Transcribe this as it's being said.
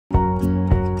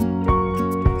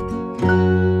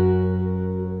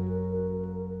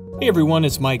Hey everyone,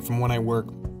 it's Mike from When I Work.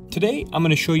 Today, I'm going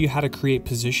to show you how to create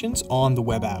positions on the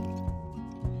web app.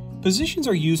 Positions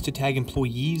are used to tag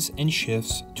employees and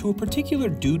shifts to a particular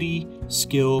duty,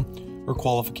 skill, or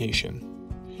qualification.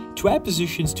 To add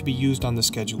positions to be used on the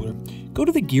scheduler, go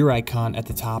to the gear icon at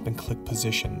the top and click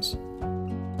Positions.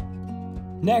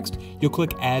 Next, you'll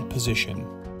click Add Position.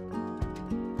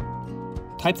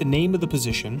 Type the name of the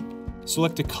position,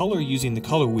 select a color using the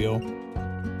color wheel,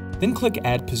 then click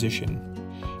Add Position.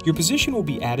 Your position will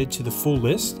be added to the full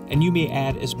list, and you may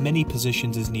add as many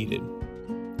positions as needed.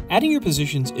 Adding your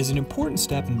positions is an important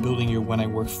step in building your When I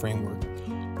Work framework.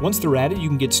 Once they're added, you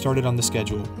can get started on the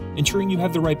schedule, ensuring you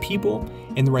have the right people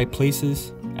in the right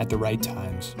places at the right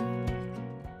times.